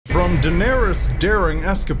From Daenerys' daring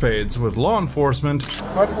escapades with law enforcement Go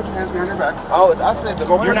ahead and put your hands behind your back. Oh, I said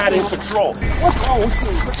you're not in control. What's wrong with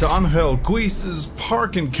you? to Angel Guis's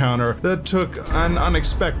park encounter that took an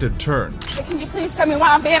unexpected turn. Can you please tell me why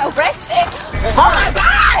I'm being arrested? Oh my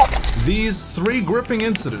God! These three gripping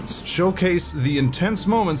incidents showcase the intense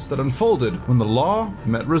moments that unfolded when the law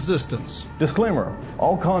met resistance. Disclaimer: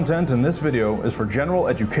 all content in this video is for general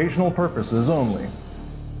educational purposes only.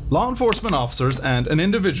 Law enforcement officers and an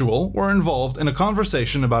individual were involved in a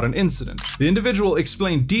conversation about an incident. The individual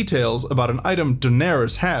explained details about an item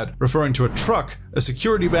Daenerys had, referring to a truck, a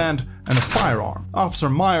security band, and a firearm. Officer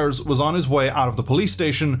Myers was on his way out of the police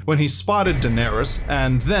station when he spotted Daenerys,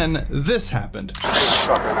 and then this happened.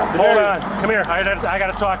 Hold on. Come here. I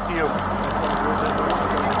gotta talk to you.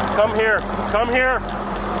 Come here. Come here.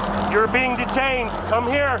 You're being detained. Come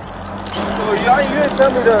here. So you didn't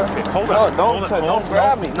tell me to. Okay, hold on. Don't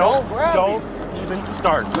grab me. Don't grab me. Don't even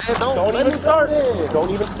start. Man, don't even start.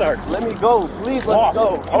 Don't even start. Let me go. Please let me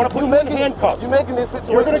go. I want to put you in handcuffs. You're making this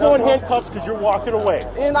situation. You're going to go in handcuffs because you're walking away.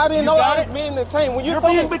 And I didn't know I was being detained. When you're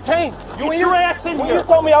being detained. Get your ass in here. When you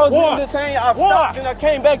told me I was being detained, I stopped and I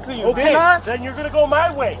came back to you. Okay, didn't I? then you're going to go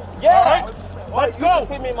my way. Yeah. All right? Let's go.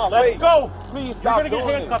 Let's go. Please stop. You're going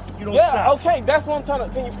to get handcuffed if you don't stop. Yeah, okay. That's what I'm trying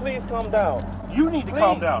to. Can you please calm down? You need to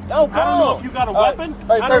calm down. I don't know if you got a weapon.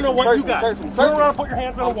 I don't know what you got. Turn around and put your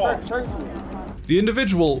hands on the wall. The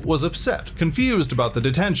individual was upset, confused about the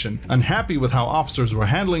detention, unhappy with how officers were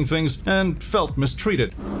handling things, and felt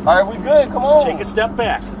mistreated. All right, we good. Come on. Take a step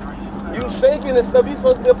back. You shaking and stuff. You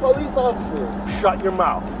supposed to be a police officer. Shut your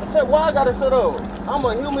mouth. Why I gotta shut up? I'm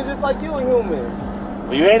a human just like you a human.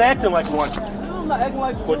 Well, you ain't acting like one. I'm not acting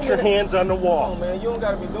like Put your hands on the wall. Oh man, you don't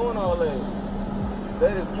gotta be doing all that.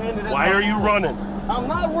 That is candid. Why are you running? I'm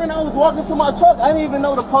not running. I was walking to my truck. I didn't even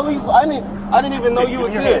know the police. I didn't even know you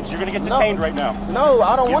was here. Hands. You're gonna get detained right now. No,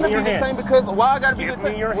 I don't want to be detained because why I gotta be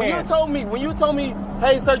detained? When you told me,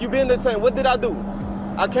 hey sir, you been detained. What did I do?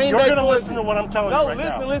 I came back. You're gonna listen to what I'm telling you right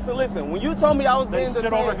now. No, listen. When you told me I was being detained,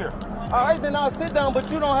 sit over here. All right, then I'll sit down,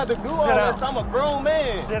 but you don't have to do all this. I'm a grown man.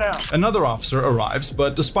 Sit down. Another officer arrives,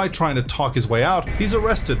 but despite trying to talk his way out, he's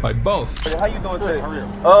arrested by both. How you doing today?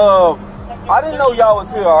 I didn't know y'all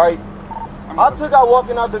was here, all right? I took out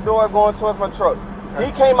walking out the door going towards my truck.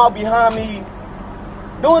 He came out behind me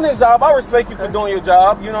doing his job. I respect you for doing your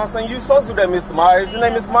job. You know what I'm saying? You're supposed to do that, Mr. Myers. Your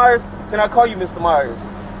name is Mr. Myers? Can I call you Mr. Myers?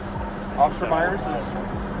 Officer Myers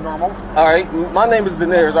is normal. All right. My name is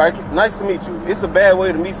Daenerys, all right? Nice to meet you. It's a bad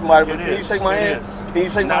way to meet somebody, but can you shake my hand? Can you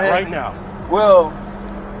shake my hand? Not right now. Well,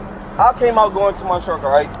 I came out going to my truck, all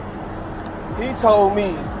right? He told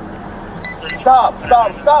me, stop.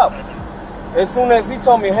 As soon as he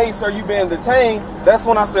told me, hey, sir, you being detained, that's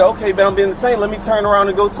when I said, okay, but I'm being detained. Let me turn around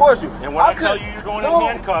and go towards you. And when I tell you you're going in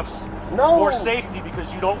handcuffs for safety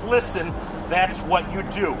because you don't listen, that's what you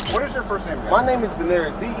do. What is your first name again? My name is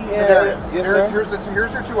Daenerys. D-E-N. Yes, sir.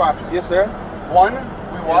 Here's your two options. Yes, sir. One,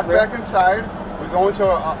 we walk back inside. We go into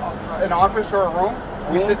an office or a room.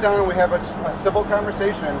 We sit down and we have a civil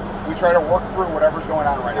conversation. We try to work through whatever's going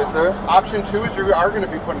on right now. Yes, sir. Option two is you are going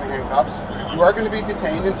to be put in handcuffs. You are going to be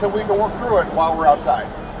detained until we can work through it while we're outside.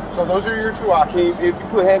 So those are your two options. If you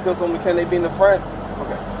put handcuffs on me, can they be in the front?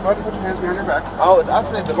 Okay. Go ahead and put your hands behind your back. Oh, I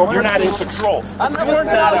said you're not in control. You're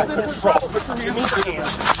not in control. Put your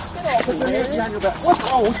hands.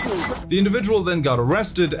 What's wrong with you? The individual then got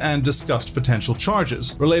arrested and discussed potential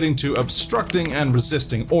charges relating to obstructing and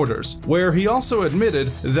resisting orders, where he also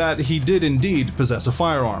admitted that he did indeed possess a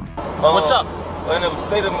firearm. What's up? In the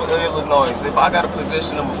state of Illinois, if I got a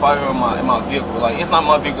possession of a firearm in my vehicle, like it's not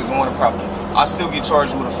my vehicle, it's on the property, I still get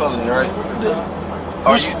charged with a felony, right?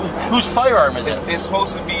 Whose firearm is it? It's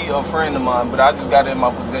supposed to be a friend of mine, but I just got it in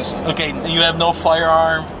my possession. Okay, you have no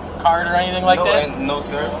firearm card or anything like that? No,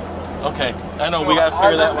 sir. Okay, I know, we gotta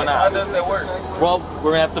figure that one out. How does that work? Well,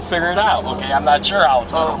 we're gonna have to figure it out, okay? I'm not sure how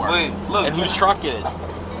it's gonna work. Wait, look. And whose truck it is?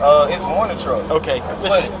 It's Warner truck. Okay,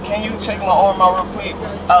 listen. But can you check my arm out real quick?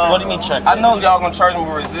 What do you mean check? I know y'all gonna charge me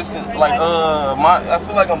with resistance. Like, I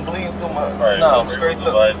feel like I'm bleeding through my. No, scraped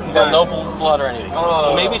up. No blood or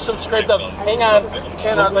anything. Maybe some scraped up. Hang on.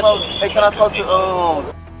 Can I talk? Hey, can I talk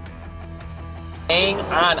to Hang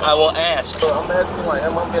on, I will ask. I'm asking, like,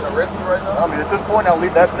 am I being arrested right now? I mean, at this point, I'll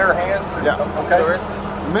leave that in their hands. Yeah. Okay. Arrested.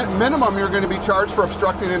 Minimum, you're going to be charged for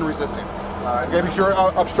obstructing and resisting. Okay, because you're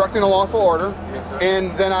obstructing a lawful order. Yes, sir.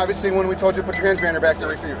 And then obviously when we told you to put your hands behind your back, you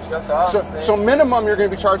refused. Yes, sir. So minimum, you're going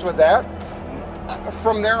to be charged with that.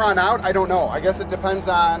 From there on out, I don't know. I guess it depends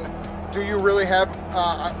on, do you really have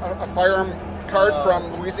a firearm card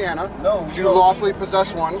from Louisiana? No. Do you lawfully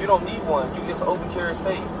possess one? You don't need one. It's an open carry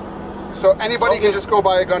state. So anybody can just go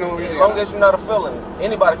buy a gun in Louisiana? As long as you're not a felon.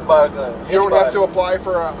 Anybody can buy a gun. You don't have to apply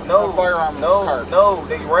for a firearm card? No,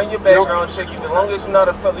 they run your background check. As long as you're not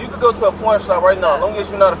a felon. You can go to a pawn shop right now. As long as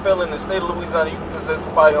you're not a felon in the state of Louisiana, you can possess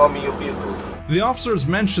a firearm in your vehicle. The officers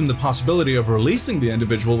mentioned the possibility of releasing the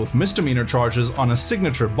individual with misdemeanor charges on a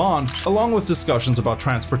signature bond, along with discussions about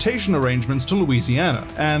transportation arrangements to Louisiana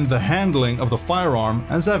and the handling of the firearm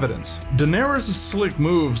as evidence. Daenerys' slick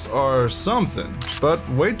moves are something, but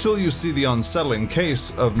wait till you see the unsettling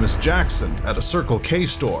case of Miss Jackson at a Circle K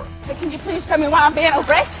store. Can you please tell me why I'm being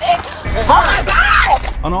arrested? Oh my God!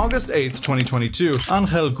 On August 8, 2022,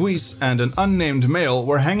 Angel Guis and an unnamed male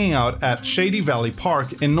were hanging out at Shady Valley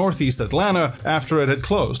Park in northeast Atlanta after it had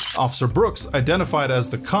closed. Officer Brooks, identified as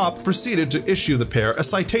the cop, proceeded to issue the pair a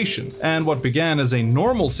citation, and what began as a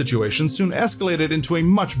normal situation soon escalated into a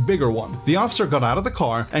much bigger one. The officer got out of the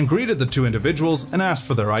car and greeted the two individuals and asked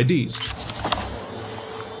for their IDs.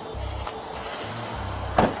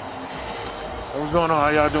 What's going on? How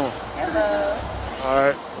y'all doing? Hello. All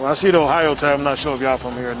right. Well, I see the Ohio time. I'm not sure if y'all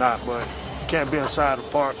from here or not, but you can't be inside the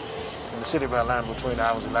park in the city of Atlanta between the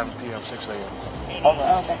hours 11 p.m. and 6 a.m.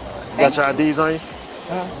 Okay. You got your IDs on you?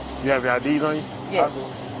 You have your IDs on you? Yes.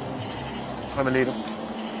 I'm gonna need them.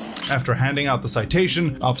 After handing out the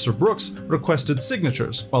citation, Officer Brooks requested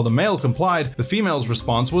signatures. While the male complied, the female's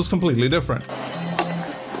response was completely different.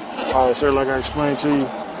 All right, sir, like I explained to you,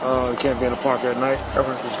 you can't be in the park at night. You're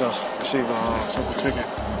just gonna receive a simple ticket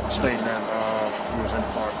stating that you was in the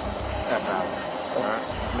park after hours. All right,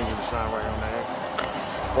 let me get the sign right on that.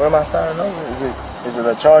 What am I signing over? Is it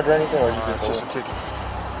a charge or anything, or is it Just a ticket.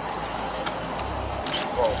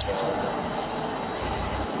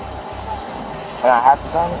 And I have to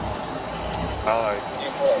sign it? All right.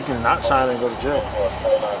 You can not sign it and go to jail.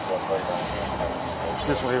 It's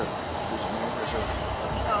this one here. This one here, sure.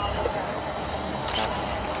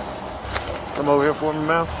 Come over here for me,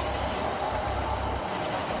 ma'am.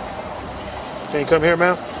 Can you come here,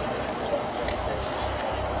 ma'am?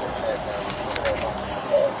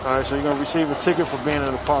 All right, so you're going to receive a ticket for being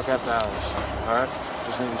in the park after hours. All right?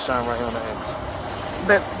 Just need to sign right here on the X.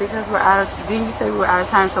 But because we're out of, didn't you say we were out of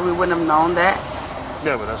time so we wouldn't have known that?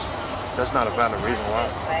 Yeah, but that's not a valid reason why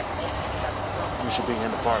you should be in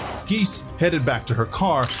the park. Geese headed back to her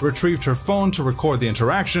car, retrieved her phone to record the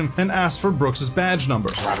interaction, and asked for Brooks' badge number.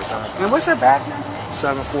 And what's your badge number?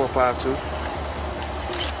 7452.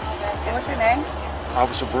 And what's your name?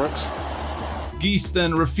 Officer Brooks. Geese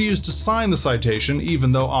then refused to sign the citation,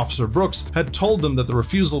 even though Officer Brooks had told them that the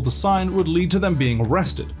refusal to sign would lead to them being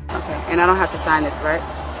arrested. Okay, and I don't have to sign this, right?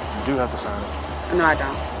 You do have to sign it. No, I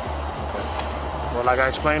don't. Well, like I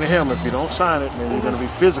explained to him, if you don't sign it, then you're going to be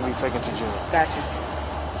physically taken to jail. Gotcha.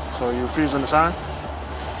 So you're refusing to sign?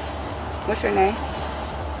 What's your name?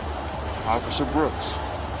 Officer Brooks,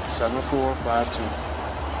 7452.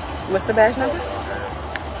 What's the badge number?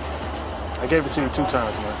 I gave it to you 2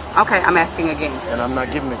 times, man. Okay, I'm asking again. And I'm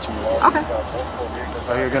not giving it to you. Okay.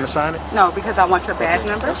 Are you going to sign it? No, because I want your badge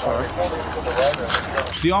number. That's fine.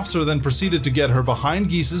 The officer then proceeded to get her behind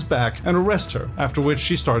Geese's back and arrest her, after which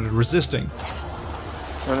she started resisting.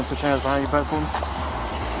 You want to put your hands behind your back for me?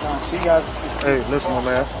 Hey, listen, my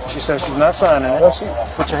man. She said she's not signing it.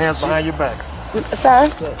 Put your hands behind your back. Sir,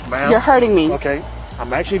 you're hurting me. Okay.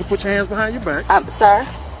 I'm asking you to put your hands behind your back. Sir?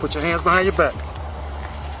 Put your hands behind your back.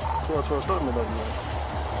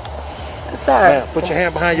 Sir. Man, put your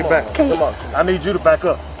hand behind your back. Come on. I need you to back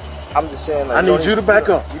up. I'm just saying, like, I need you to back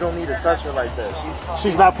up. You don't need to touch her like that.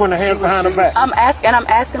 She's not putting her hands behind her back. I'm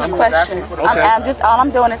asking a question. All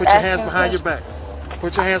I'm doing is put your hands behind your back.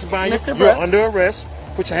 Put your hands behind your back. You're under arrest.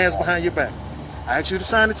 Put your hands behind your back. I asked you to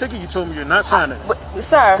sign the ticket. You told me you're not signing it.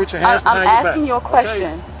 Sir, put your hands behind your back. I'm asking you a question.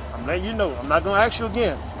 Okay. I'm letting you know. I'm not going to ask you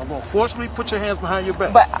again. I'm going to forcibly put your hands behind your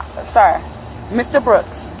back. But, sir, Mr.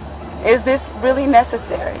 Brooks, is this really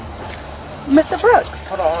necessary? Mr. Brooks.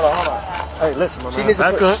 Hold on. Hey, listen, my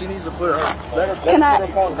man. She needs to put her. Let her phone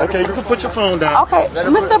down. Okay, you can put your phone down. Okay,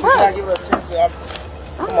 Mr. Brooks.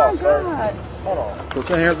 Come on, sir. Hold on. Put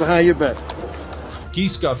your hands behind your back.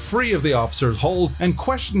 Geese got free of the officer's hold and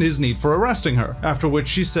questioned his need for arresting her, after which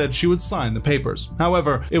she said she would sign the papers.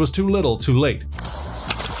 However, it was too little too late.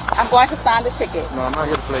 I'm going to sign the ticket. No, I'm not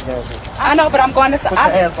here to play games with you. I know, but I'm going to sign. Put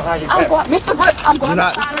your hands behind your back. Mr. Brooks, I'm going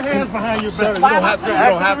to sign. Put your hands behind your back. Sir, you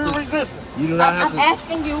don't have to. You do not have to. I'm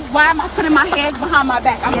asking you, why am I putting my hands behind my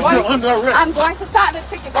back? You're under arrest. I'm going to sign the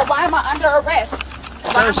ticket, but why am I under arrest?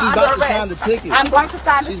 Sir, she's about to sign the ticket. I'm going to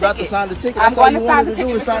sign the ticket. She's about to sign the ticket. I'm going to sign the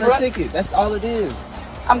ticket. Sign the ticket. That's all it is.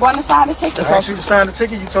 I'm going to sign the ticket. That's all she to sign the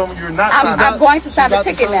ticket. You told me you're not signing. I'm going to sign the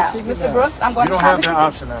ticket now. Mr. Brooks, I'm going to sign the ticket. You don't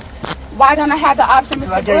have that option now. Why don't I have the option,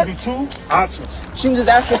 Mr. I Brooks? gave you 2 options. She was just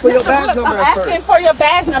asking for your badge number I'm at first. asking for your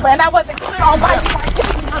badge number, and I wasn't clear on why you weren't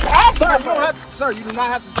giving me your badge number. Sir, you do not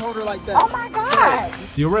have to hold her like that. Oh my God.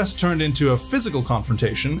 The arrest turned into a physical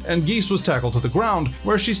confrontation, and Geese was tackled to the ground,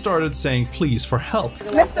 where she started saying pleas for help.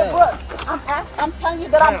 Mr. Brooks, I'm telling you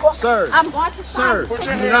that I'm going to sign the ticket.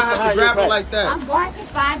 You do not have to grab her like that. I'm going to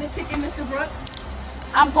sign the ticket, Mr. Brooks.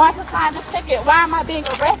 I'm going to sign the ticket. Why am I being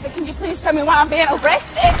arrested? Can you please tell me why I'm being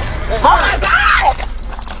arrested? Oh my God!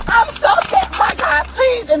 I'm so scared. My God,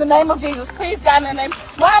 please, in the name of Jesus, please, God, in the name.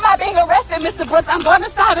 Why am I being arrested, Mr. Brooks? I'm going to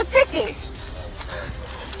sign the ticket.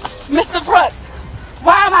 Mr. Brooks,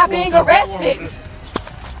 why am I being arrested?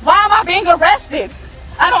 Why am I being arrested?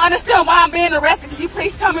 I don't understand why I'm being arrested. Can you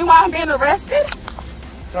please tell me why I'm being arrested?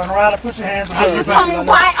 Turn around and put your hands behind your back. Tell me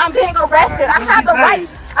why I'm being arrested. I have the right.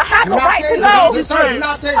 I have the right to know.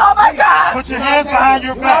 Oh my God. Put your hands behind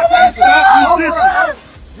your back. Stop resisting.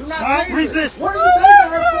 Stop resisting. What are you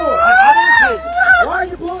taking her for? I didn't take it. Why are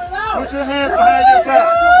you pulling it out? Put your hands behind your back.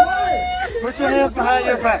 Put your hands behind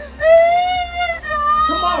your back.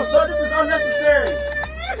 Come on, sir. This is unnecessary.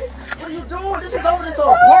 What are you doing? This is over this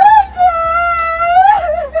whole park.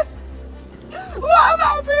 Why am I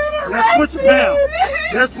being arrested?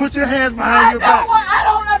 Just put your hands behind your back. I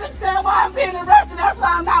don't understand why I'm being arrested. That's why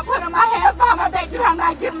I'm not putting my hands behind my back. You have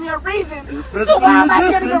not given me a reason. So why am I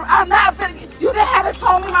getting? I'm not. You didn't haven't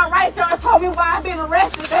told me my rights. You told me why I'm being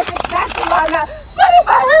arrested. That's exactly why I'm not putting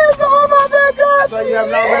my hands behind my back. So you have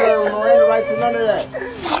not read her Miranda rights and none of that.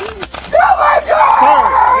 Oh my God!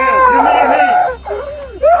 Sir, give me your hands.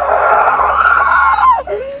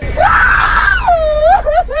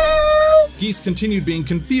 Geese continued being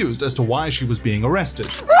confused as to why she was being arrested.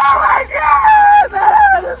 Oh my God! I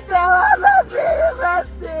don't understand why I'm not being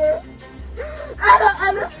arrested. I don't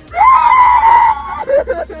understand.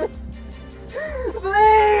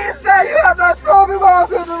 Please, sir, you have not told me why I'm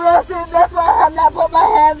being arrested. That's why I have not put my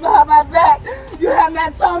hands behind my back. You have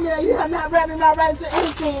not told me that. You have not read me my rights or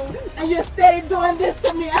anything. And you're steady doing this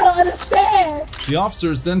to me. I don't understand. The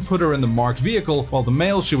officers then put her in the marked vehicle, while the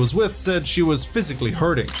male she was with said she was physically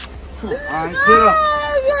hurting. All right, sit up.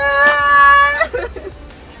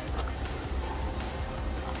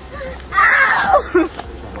 Ow!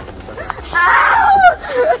 Ow!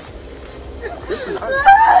 This is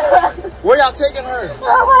where y'all taking her?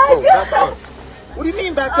 Oh my God! What do you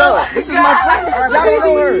mean back up? This is my friend. Y'all don't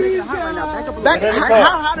know her. Back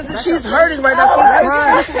how does it? She's hurting right now.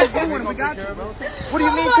 She's crying. What do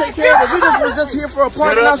you mean take care of her? We was just here for a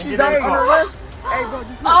party. Now she's out on arrest.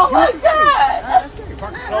 Oh my God!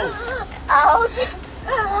 Ouch!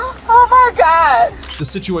 Oh my God! The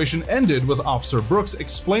situation ended with Officer Brooks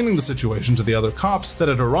explaining the situation to the other cops that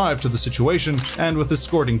had arrived to the situation and with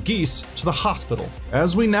escorting Geese to the hospital.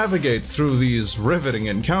 As we navigate through these riveting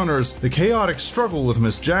encounters, the chaotic struggle with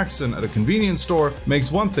Miss Jackson at a convenience store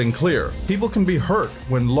makes one thing clear: people can be hurt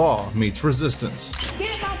when law meets resistance.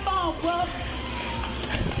 Get my phone, bro!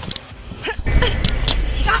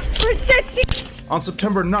 Stop resisting! On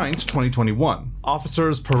September 9th, 2021,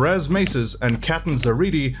 officers Perez Maces and Katten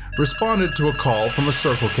Zaridi responded to a call from a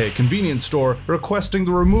Circle K convenience store requesting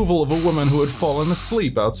the removal of a woman who had fallen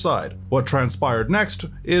asleep outside. What transpired next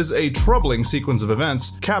is a troubling sequence of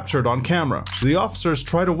events captured on camera. The officers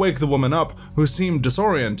try to wake the woman up, who seemed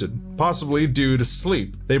disoriented, possibly due to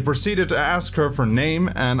sleep. They proceeded to ask her for name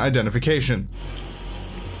and identification.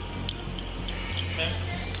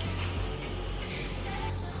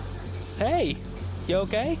 Hey, you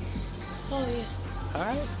okay? Oh yeah. All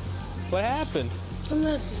right. What happened?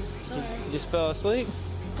 Nothing. Sorry. You just fell asleep?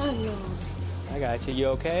 I don't know. I got you. You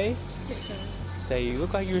okay? Yes, sir. Say, you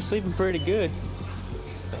look like you were sleeping pretty good.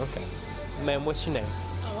 Okay. Ma'am, what's your name?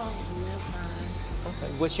 Oh, I'm fine.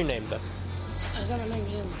 Okay. What's your name, though? Is that my name,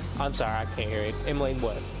 Emily? I'm sorry, I can't hear it. Emily,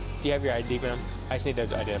 what? Do you have your ID, ma'am? I just need to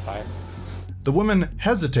identify her. The woman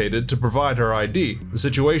hesitated to provide her ID. The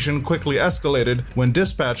situation quickly escalated when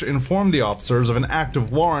dispatch informed the officers of an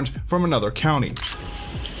active warrant from another county.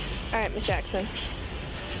 All right, Miss Jackson.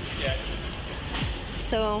 Yeah.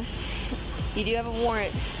 So, you do have a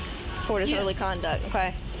warrant for disorderly conduct,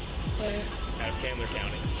 okay? Where? Out of Candler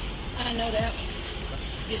County. I know that.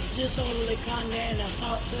 It's disorderly conduct and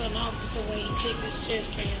assault to an officer when he kicked his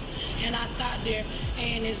chest cam. And I sat there,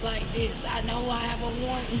 and it's like this. I know I have a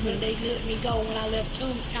warrant, but they let me go when I left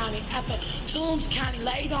Toombs County. After Toombs County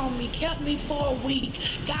laid on me, kept me for a week,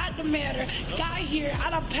 got the matter, got here. I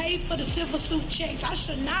done paid for the civil suit checks. I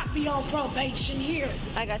should not be on probation here.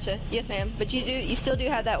 I gotcha. Yes, ma'am. But you still do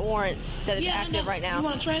have that warrant that is active right now. You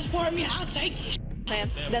want to transport me? I'll take you. Ma'am,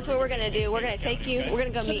 that's what we're gonna do. We're gonna take you. We're gonna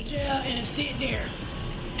go to meet. jail and sit there,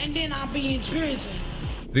 and then I'll be in prison.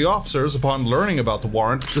 The officers, upon learning about the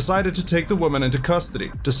warrant, decided to take the woman into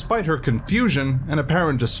custody. Despite her confusion and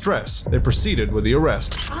apparent distress, they proceeded with the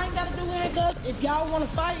arrest. I ain't gotta do anything else. If y'all wanna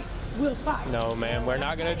fight, we'll fight. No, ma'am, we're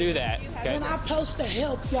not gonna do that. Okay. And I'm supposed to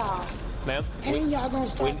help y'all. Ma'am? And y'all gonna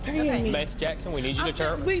start paying me. Miss Jackson, we need you to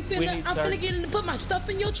turn. I'm finna get in and put my stuff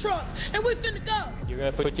in your truck, and we finna go. You're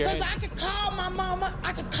gonna put your hands. Cause I can call my mama,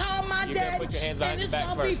 I can call my You're dad, gonna put your hands behind and your it's back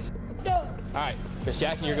gonna first. be up. All right, Miss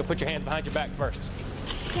Jackson, you're gonna put your hands behind your back first.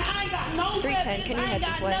 I ain't got no 310, can you head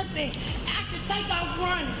this way? Nothing. I can take off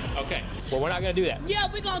running. Okay, well, we're not gonna do that. Yeah,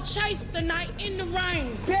 we're gonna chase the night in the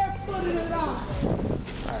rain, barefooted and all. All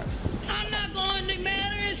right. I'm not going to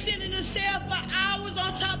matter and sit in the cell for hours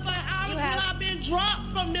on top of hours when I've been dropped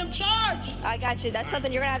from them charges. I got you. That's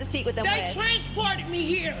something you're gonna have to speak with them They with. transported me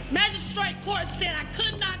here. Magistrate court said I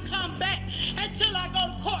could not come back until I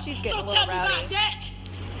go to court. She's getting so a little tell me rowdy. about that.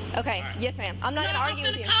 Okay, yes ma'am. I'm not gonna argue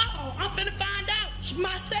with you. I'm finna find out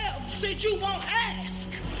myself since you won't ask.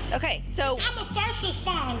 Okay, so I'm a first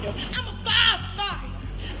responder. I'm a firefighter.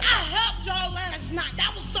 I helped y'all last night.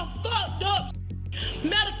 That was some fucked up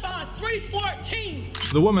Metaphor 314.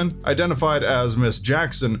 The woman, identified as Miss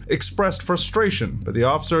Jackson, expressed frustration, but the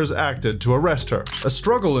officers acted to arrest her. A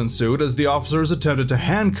struggle ensued as the officers attempted to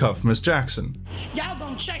handcuff Miss Jackson. Y'all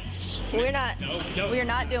gonna chase. we're not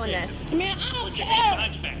doing this. Man, I don't care.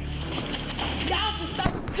 Y'all can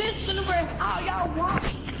stop this and the rest all y'all want.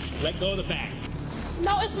 Let go of the bag.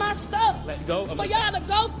 No, it's my stuff. Let go of For y'all to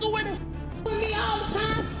go through it and with me all the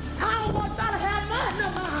time, I don't want y'all to have nothing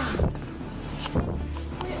of mine.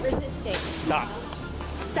 Quit resisting. Stop.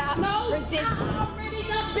 Stop No, resisting. I already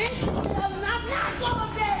done been and I'm not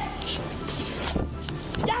going there.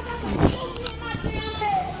 Y'all got to shoot me in my damn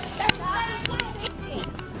head. That's all I ain't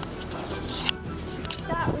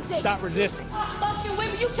Stop resisting. Stop resisting. fucking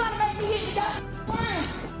with me. You trying to make me hit the goddamn ground.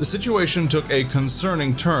 The situation took a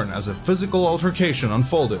concerning turn as a physical altercation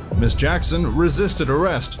unfolded. Miss Jackson resisted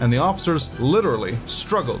arrest, and the officers literally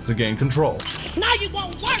struggled to gain control. Now you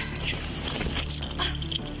gonna work.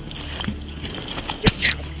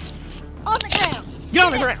 On the ground. Get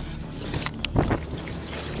on the ground.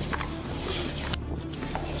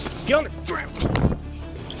 Get on the ground.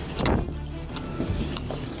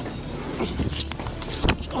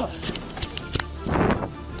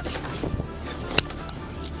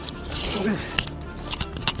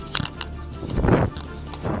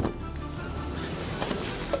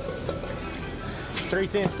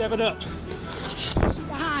 $310, step it up.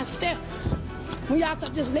 Behind step. When y'all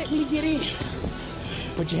could just let me get in.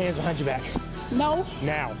 Put your hands behind your back. No.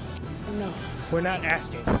 Now. No. We're not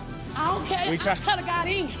asking. I don't care. We I could have got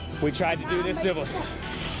in. We tried to do this civilly.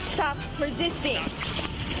 Stop resisting.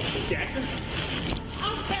 Miss Jackson?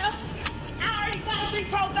 I don't care. I already got to be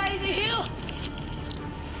probated here.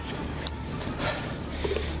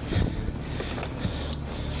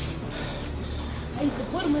 I used to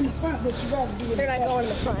put them in the front, but you rather be in They're not going in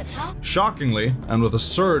the front. Shockingly, and with a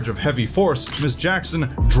surge of heavy force, Miss Jackson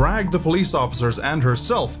dragged the police officers and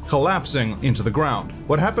herself, collapsing into the ground.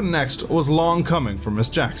 What happened next was long coming for Miss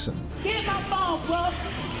Jackson. Get my phone, bro.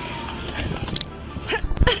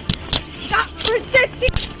 Stop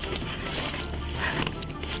resisting.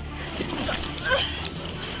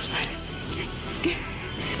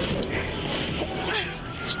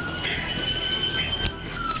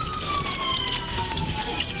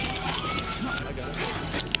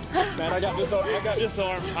 Man, I got this arm. I got this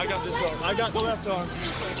arm. I got this arm. I got the left arm.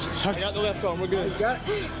 I got the left arm. We're good. You got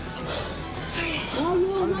it?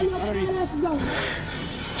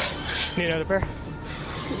 Need another pair?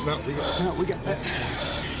 No, we got that.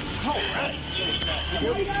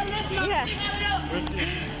 Yeah.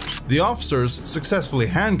 The officers successfully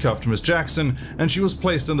handcuffed Miss Jackson, and she was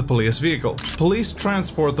placed in the police vehicle. Police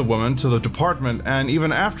transport the woman to the department, and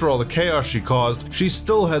even after all the chaos she caused, she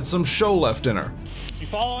still had some show left in her. You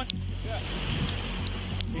following? Yeah.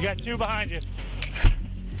 You got two behind you.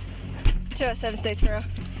 207 Statesboro.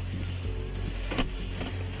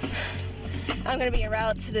 I'm gonna be en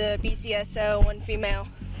route to the BCSO, one female.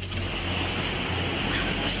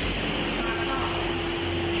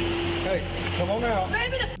 Hey, come on out.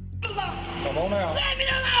 Let me the alone. Come on out. Let me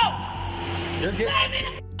alone. You're getting. Let me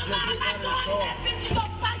the alone. I'm not going to that bitch. You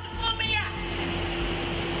gonna fight to pull me out.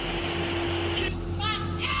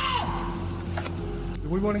 Do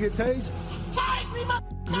we want to get tased? Tase me,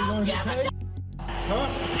 Do we want to get tased? Huh?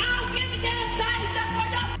 I don't give a damn tase. That's why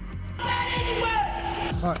y'all that anyway.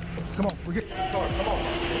 All right, come on. We're getting in the car. Come on.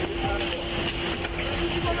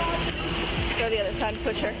 Go to the other side and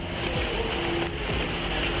push her.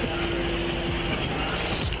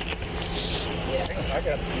 I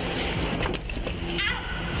got it.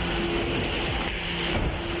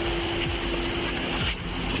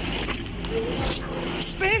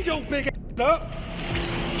 up.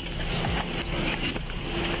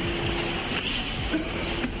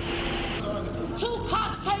 Two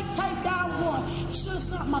cops can't take down one. Should have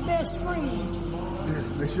sent my best friend. Yeah,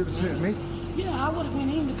 they should have sent me. Yeah, I would have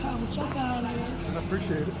went in the car with your guy. I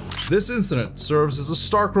appreciate it. This incident serves as a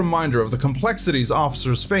stark reminder of the complexities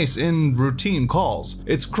officers face in routine calls.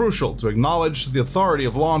 It's crucial to acknowledge the authority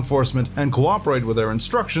of law enforcement and cooperate with their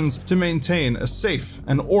instructions to maintain a safe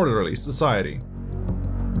and orderly society.